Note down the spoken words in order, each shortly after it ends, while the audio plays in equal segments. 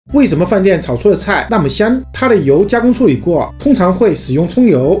为什么饭店炒出的菜那么香？它的油加工处理过，通常会使用葱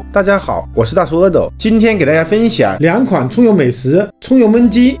油。大家好，我是大叔阿斗，今天给大家分享2款葱油美食：葱油焖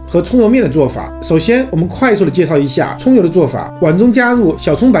鸡和葱油面的做法。首先，我们快速的介绍一下葱油的做法：碗中加入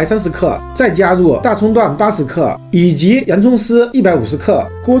小葱白30克，再加入大葱段80克以及洋葱丝150克，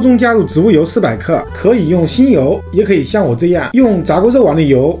锅中加入植物油400克，可以用新油，也可以像我这样用炸过肉丸的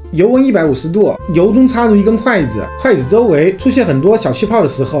油，油温150度，油中插入一根筷子，筷子周围出现很多小气泡的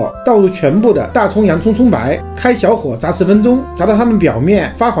时候，倒入全部的大葱、洋葱、葱白，开小火炸10分钟，炸到它们表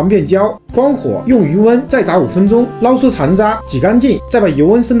面发黄变焦，关火，用余温再炸5分钟，捞出残渣，挤干净，再把油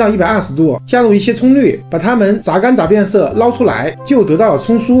温升到120度，加入一些葱绿，把它们炸干炸变色，捞出来，就得到了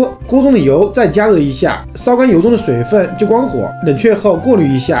葱酥。锅中的油再加热一下，烧干油中的水分就关火，冷却后过滤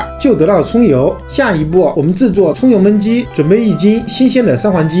一下，就得到了葱油。下一步，我们制作葱油焖鸡，准备1斤新鲜的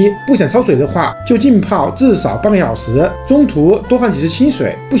三黄鸡，不想焯水的话，就浸泡至少半个小时，中途多换几次清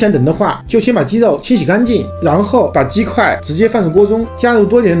水。不想等的话，就先把鸡肉清洗干净，然后把鸡块直接放入锅中，加入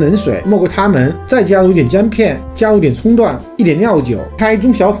多点的冷水没过它们，再加入一点姜片，加入点葱段，一点料酒，开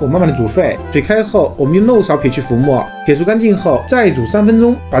中小火慢慢的煮沸。水开后，我们用漏勺撇去浮沫，撇除干净后再煮3分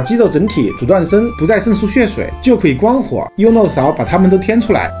钟，把鸡肉整体煮断生，不再渗出血水，就可以关火，用漏勺把它们都添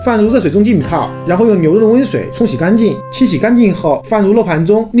出来，放入热水中浸泡，然后用牛肉的温水冲洗干净。清洗干净后，放入肉盘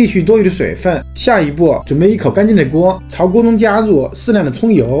中沥去多余的水分。下一步，准备一口干净的锅，朝锅中加入适量的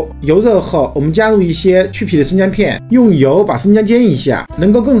葱油，油热后，我们加入一些去皮的生姜片，用油把生姜煎一下，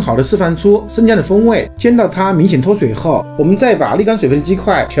能够更好的释放出生姜的风味。煎到它明显脱水后，我们再把沥干水分的鸡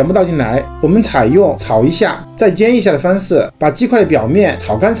块全部倒进来，我们采用炒一下再煎一下的方式，把鸡块的表面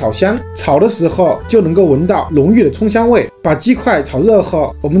炒干炒香。炒的时候就能够闻到浓郁的葱香味。把鸡块炒热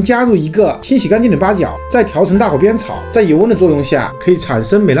后，我们加入一个清洗干净的八角，再调成大火煸炒，在油温的作用下，可以产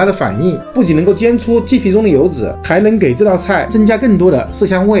生美拉的反应，不仅能够煎出鸡皮中的油脂，还能给这道菜增加更多的色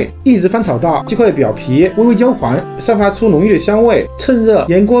香味。一直翻炒到鸡块的表皮微微焦黄，散发出浓郁的香味。趁热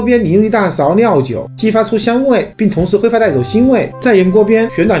沿锅边淋入1大勺料酒，激发出香味，并同时挥发带走腥味。再沿锅边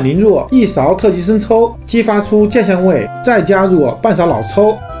旋转淋入1勺特级生抽，激发出酱香味。再加入半勺老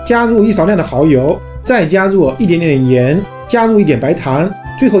抽，加入1勺量的蚝油，再加入一点点的盐，加入一点白糖，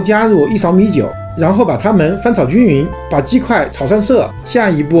最后加入1勺米酒，然后把它们翻炒均匀，把鸡块炒上色。下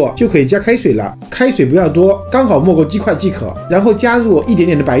一步就可以加开水了，开水不要多，刚好没过鸡块即可。然后加入一点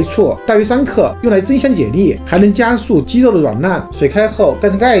点的白醋，大约3克，用来增香解腻，还能加速鸡肉的软烂。水开后盖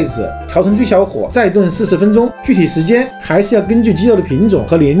上盖子，调成最小火，再炖40分钟。具体时间还是要根据鸡肉的品种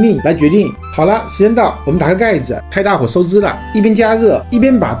和年龄来决定。好了，时间到，我们打开盖子，开大火收汁了。一边加热，一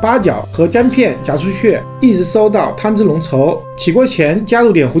边把八角和姜片夹出去，一直收到汤汁浓稠。起锅前加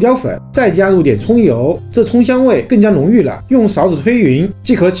入点胡椒粉，再加入点葱油，这葱香味更加浓郁了。用勺子推匀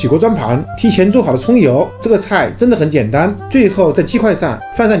即可起锅装盘。提前做好的葱油，这个菜真的很简单。最后在鸡块上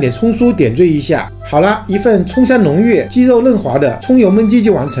放上点葱酥点缀一下。好了，一份葱香浓郁、鸡肉嫩滑的葱油焖鸡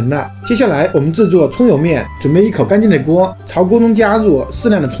就完成了。接下来我们制作葱油面，准备一口干净的锅，朝锅中加入适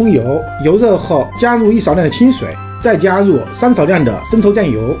量的葱油，油热后加入1勺量的清水，再加入3勺量的生抽酱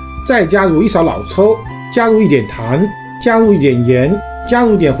油，再加入1勺老抽，加入一点糖，加入一点盐，加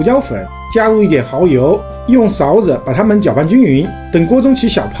入一点胡椒粉，加入一点蚝油，用勺子把它们搅拌均匀。等锅中起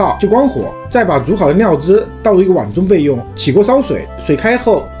小泡就关火，再把煮好的料汁倒入一个碗中备用。起锅烧水，水开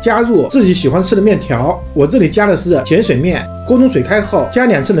后加入自己喜欢吃的面条，我这里加的是碱水面。锅中水开后加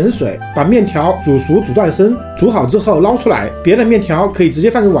2次冷水，把面条煮熟煮断生。煮好之后捞出来，别的面条可以直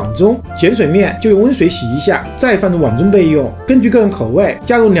接放入碗中，碱水面就用温水洗一下，再放入碗中备用。根据个人口味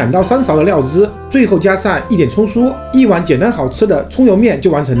加入2到3勺的料汁，最后加上一点葱酥，一碗简单好吃的葱油面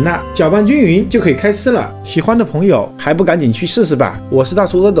就完成了。搅拌均匀就可以开吃了。喜欢的朋友还不赶紧去试试吧。我是大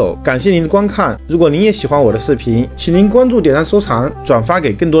叔阿斗，感谢您的观看。如果您也喜欢我的视频，请您关注、点赞、收藏、转发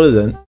给更多的人。